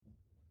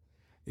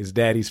It's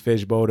Daddy's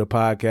Fishbowl, the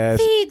podcast.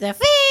 Feed the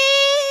fish.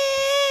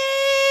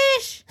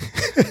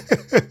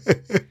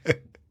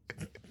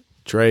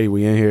 Trey,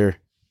 we in here.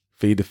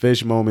 Feed the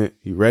fish moment.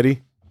 You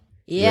ready?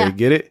 Yeah. Ready to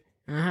get it?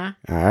 Uh-huh.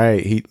 All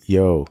right. He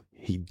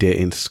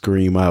didn't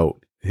scream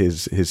out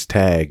his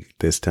tag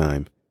this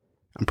time.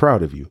 I'm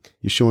proud of you.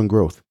 You're showing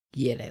growth.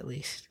 Yet at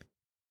least.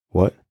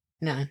 What?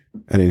 None.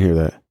 I didn't hear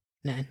that.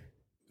 None.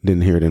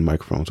 Didn't hear it in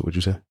microphones. What'd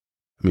you say?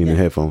 I mean, in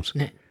headphones.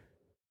 None.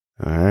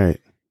 All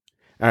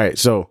right.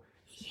 So.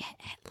 Yet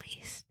at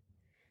least.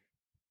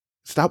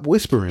 Stop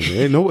whispering,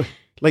 man.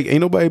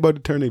 Ain't nobody about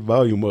to turn their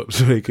volume up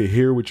so they could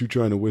hear what you're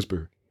trying to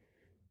whisper.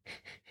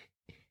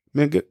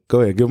 Man,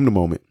 go ahead. Give them the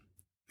moment.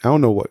 I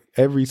don't know what.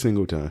 Every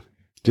single time.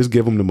 Just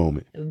give them the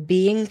moment.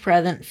 Being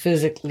present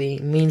physically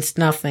means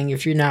nothing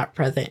if you're not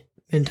present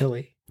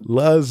mentally.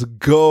 Let's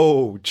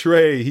go.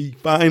 Trey, he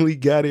finally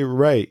got it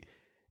right.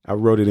 I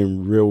wrote it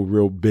in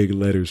real big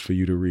letters for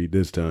you to read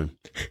this time.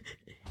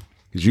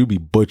 Because you be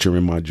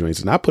butchering my joints.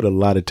 And I put a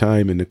lot of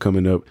time into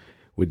coming up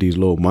with these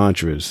little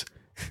mantras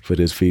for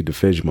this Feed the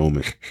Fish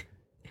moment.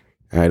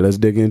 All right, let's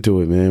dig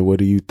into it, man. What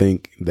do you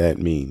think that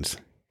means?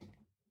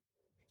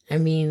 It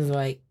means,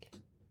 like,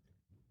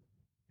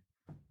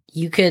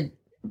 you could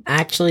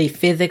actually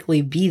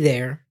physically be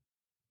there,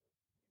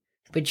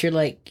 but you're,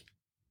 like,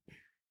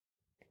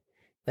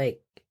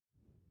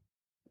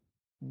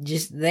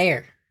 just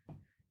there.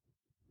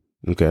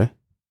 Okay.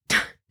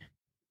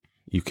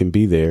 You can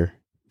be there,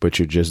 but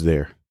you're just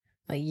there.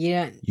 Like,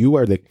 yeah. You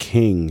are the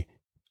king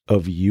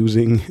of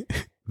using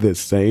the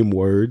same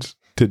words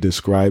to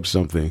describe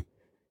something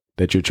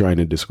that you're trying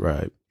to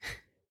describe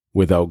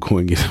without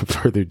going into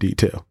further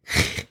detail.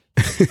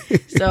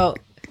 So,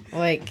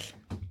 like,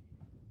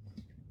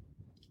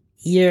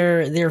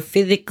 you're there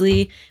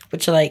physically,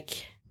 but you're,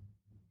 like,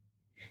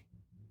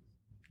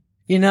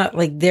 you're not,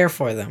 like, there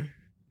for them,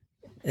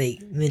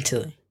 like,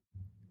 mentally.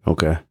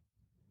 Okay.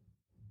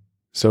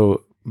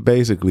 So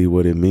basically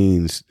what it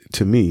means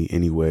to me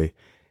anyway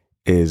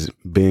is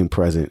being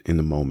present in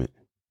the moment,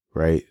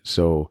 right?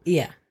 So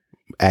Yeah.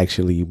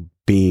 actually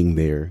being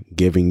there,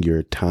 giving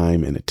your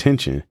time and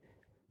attention,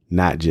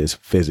 not just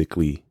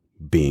physically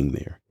being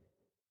there.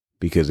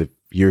 Because if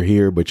you're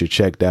here, but you're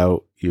checked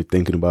out, you're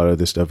thinking about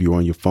other stuff, you're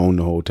on your phone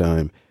the whole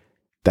time,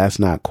 that's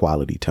not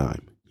quality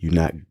time. You're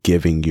not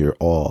giving your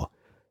all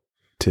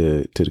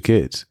to the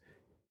kids.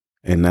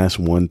 And that's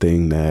one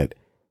thing that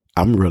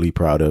I'm really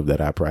proud of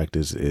that I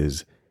practice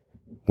is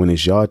when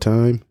it's your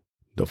time,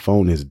 the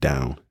phone is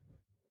down.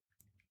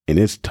 And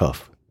it's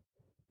tough.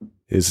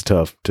 It's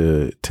tough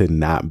to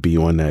not be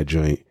on that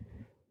joint,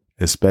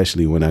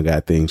 especially when I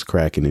got things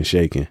cracking and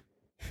shaking.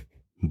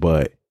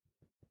 But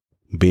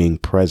being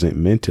present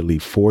mentally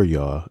for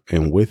y'all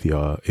and with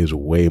y'all is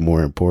way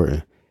more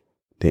important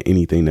than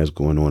anything that's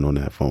going on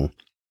that phone.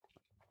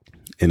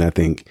 And I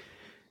think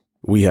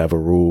we have a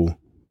rule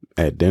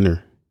at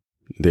dinner.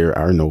 There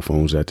are no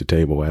phones at the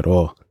table at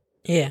all.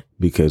 Yeah.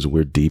 Because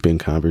we're deep in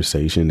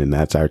conversation and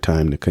that's our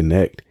time to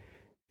connect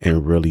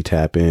and really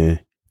tap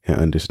in and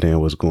understand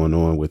what's going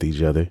on with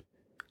each other.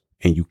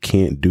 And you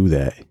can't do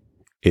that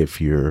if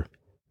you're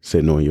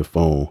sitting on your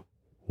phone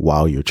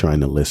while you're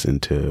trying to listen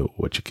to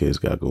what your kids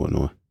got going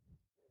on.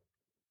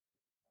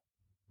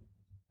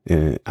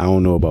 And I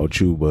don't know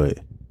about you, but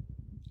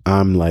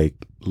I'm like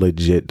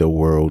legit the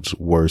world's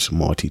worst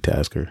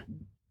multitasker.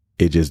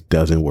 It just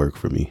doesn't work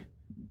for me.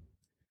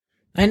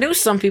 I know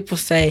some people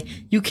say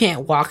you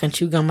can't walk and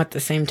chew gum at the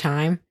same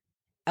time.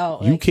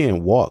 Oh, you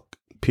can't walk,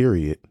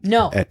 period.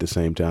 No. At the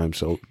same time.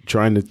 So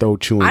trying to throw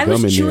chewing gum in there.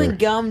 I was chewing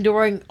gum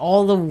during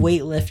all the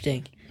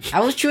weightlifting.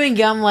 I was chewing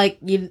gum like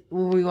when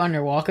we went on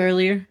our walk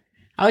earlier.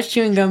 I was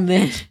chewing gum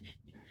then.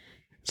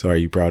 So are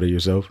you proud of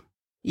yourself?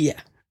 Yeah.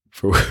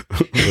 For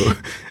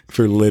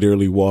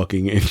literally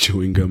walking and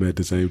chewing gum at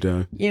the same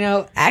time? You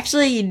know,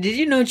 actually, did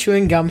you know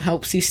chewing gum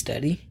helps you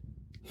study?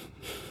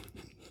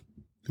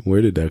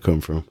 Where did that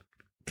come from?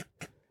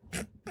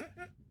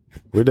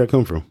 Where'd that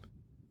come from?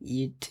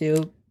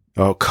 YouTube.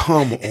 Oh,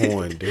 come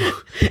on, dude.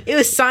 It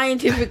was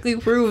scientifically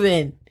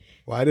proven.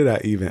 Why did I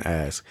even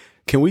ask?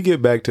 Can we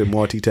get back to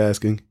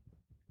multitasking?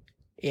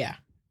 Yeah.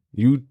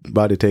 You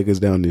about to take us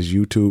down this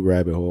YouTube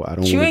rabbit hole. I don't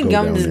want to go Chewing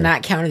gum down does there.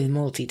 not count as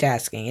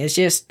multitasking. It's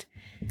just,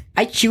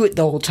 I chew it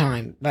the whole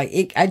time.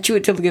 I chew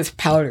it till it gets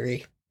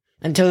powdery.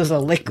 Until it's a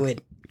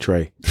liquid.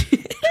 Trey,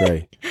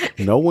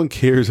 no one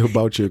cares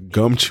about your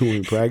gum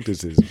chewing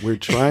practices. We're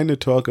trying to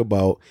talk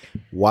about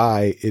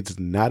why it's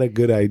not a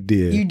good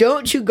idea. You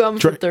don't chew gum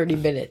for 30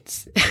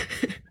 minutes.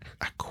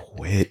 I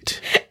quit.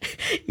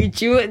 You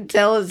chew it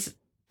until it's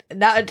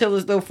not until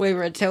there's no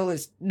flavor, until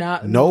it's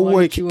not. No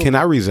way. chewable. Can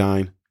I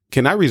resign?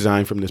 Can I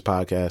resign from this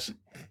podcast?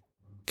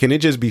 Can it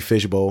just be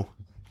Fishbowl?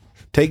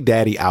 Take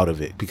Daddy out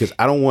of it because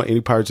I don't want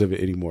any parts of it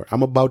anymore.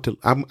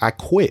 I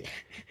quit.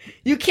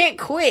 You can't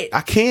quit.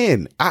 I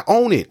can. I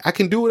own it. I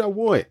can do what I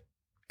want.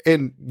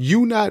 And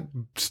you not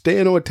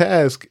staying on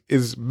task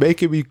is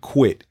making me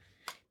quit.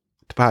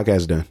 The podcast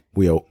is done.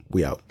 We out.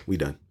 We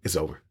done. It's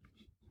over.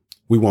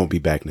 We won't be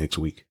back next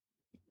week.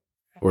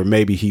 Or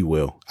maybe he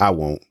will. I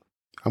won't.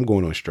 I'm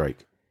going on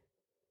strike.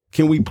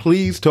 Can we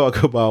please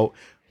talk about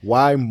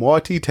why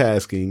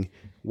multitasking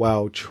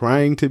while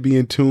trying to be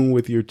in tune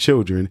with your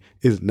children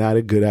is not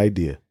a good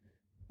idea?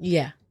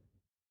 Yeah.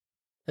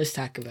 Let's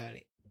talk about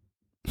it.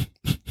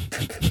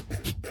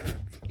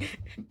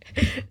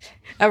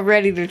 I'm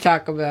ready to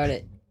talk about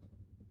it.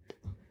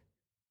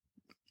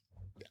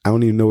 I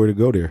don't even know where to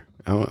go there.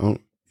 I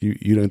don't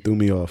you done threw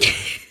me off.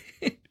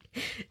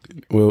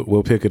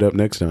 We'll pick it up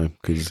next time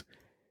because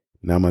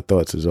now my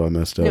thoughts is all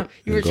messed up. No,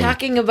 you were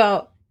talking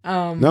about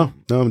No,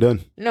 I'm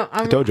done. No,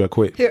 I told you I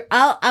quit. Here,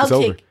 I'll It's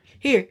take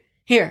over.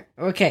 here.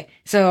 Okay,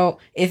 so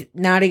it's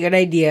not a good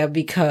idea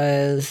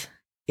because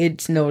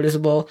it's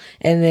noticeable,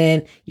 and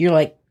then you're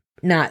like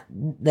not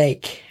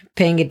like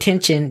paying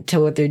attention to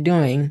what they're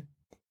doing,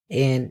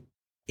 and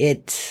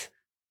it's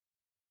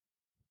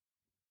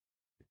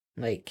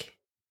like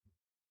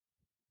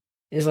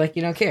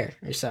you don't care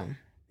or something.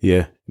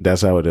 Yeah,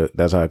 that's how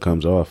it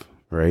comes off,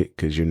 right?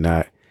 Because you're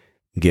not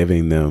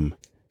giving them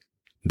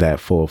that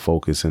full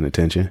focus and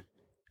attention,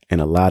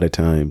 and a lot of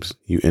times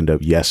you end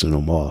up yesing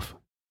them off,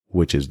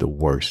 which is the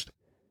worst.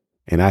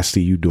 And I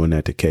see you doing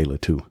that to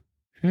Kayla too.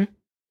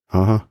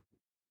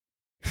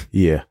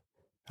 Yeah,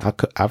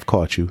 I've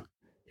caught you,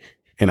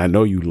 and I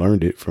know you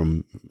learned it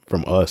from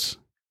us.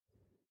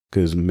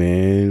 Because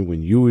man,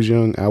 when you was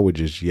young, I would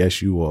just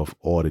yes you off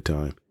all the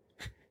time.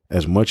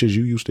 As much as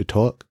you used to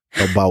talk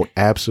about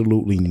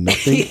absolutely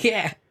nothing.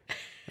 Yeah.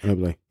 And I'd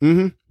be like,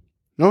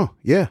 oh,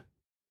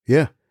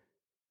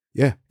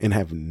 yeah, and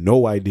have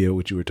no idea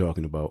what you were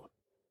talking about.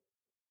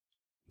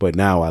 But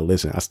now I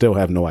listen. I still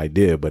have no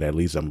idea, but at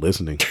least I'm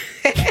listening.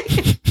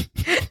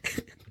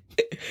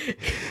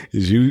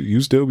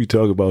 You still be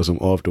talking about some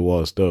off the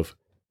wall stuff,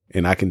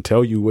 and I can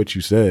tell you what you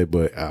said,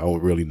 but I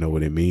don't really know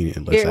what it means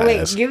unless I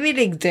ask. Give me an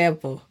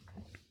example.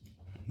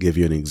 Give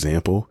you an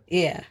example?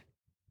 Yeah.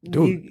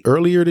 Dude,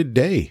 earlier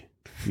today,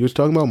 you was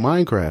talking about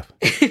Minecraft.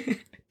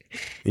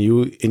 And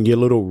you in your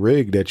little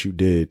rig that you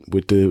did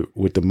with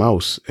the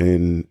mouse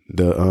and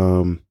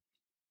the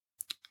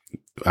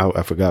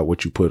I forgot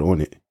what you put on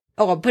it.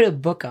 Oh, I put a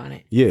book on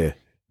it. Yeah.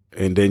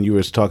 And then you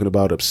was talking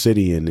about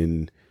obsidian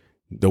and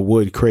the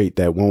wood crate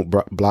that won't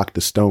block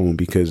the stone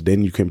because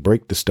then you can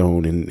break the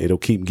stone and it'll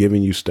keep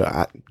giving you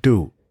stuff.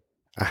 Dude,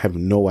 I have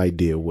no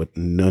idea what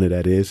none of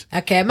that is.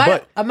 Okay, I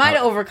might have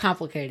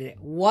overcomplicated it.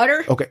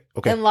 Water, okay,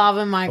 and lava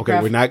in Minecraft.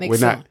 Okay,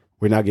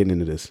 we're not getting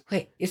into this.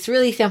 Wait, it's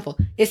really simple.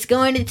 It's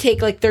going to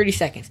take like 30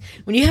 seconds.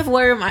 When you have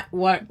water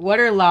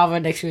and lava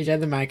next to each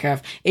other in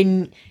Minecraft,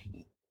 and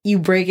you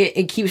break it,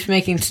 it keeps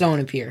making stone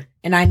appear.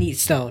 And I need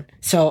stone,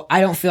 so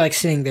I don't feel like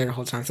sitting there the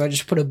whole time. So I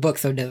just put a book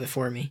so it does it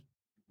for me.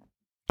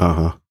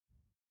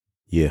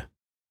 Yeah.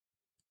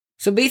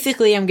 So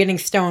basically, I'm getting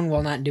stone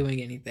while not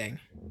doing anything.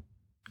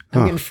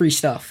 I'm getting free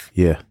stuff.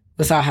 Yeah.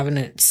 Without having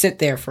to sit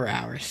there for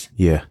hours.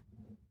 Yeah.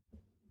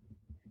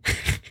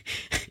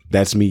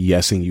 That's me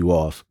yesing you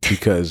off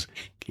because,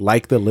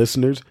 like the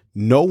listeners,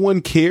 no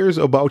one cares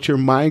about your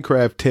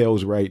Minecraft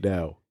tales right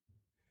now.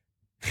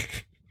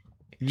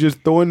 You're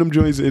just throwing them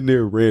joints in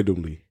there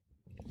randomly.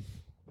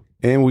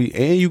 And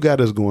you got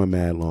us going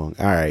mad long.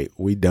 All right,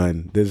 we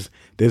done. This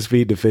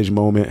Feed the Fish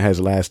moment has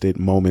lasted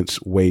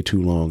moments way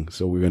too long.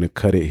 So we're going to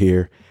cut it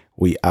here.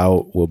 We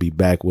out. We'll be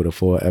back with a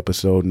full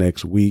episode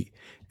next week.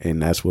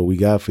 And that's what we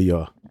got for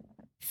y'all.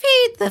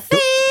 Feed the fish.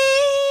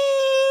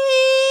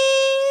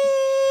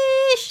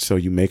 So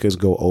you make us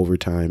go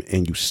overtime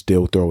and you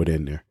still throw it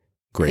in there.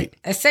 Great.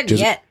 I said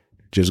yet.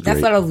 Just That's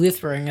great. what I was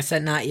whispering. I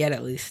said not yet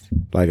at least.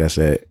 Like I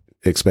said,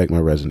 expect my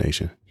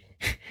resignation.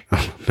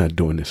 I'm not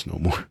doing this no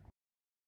more.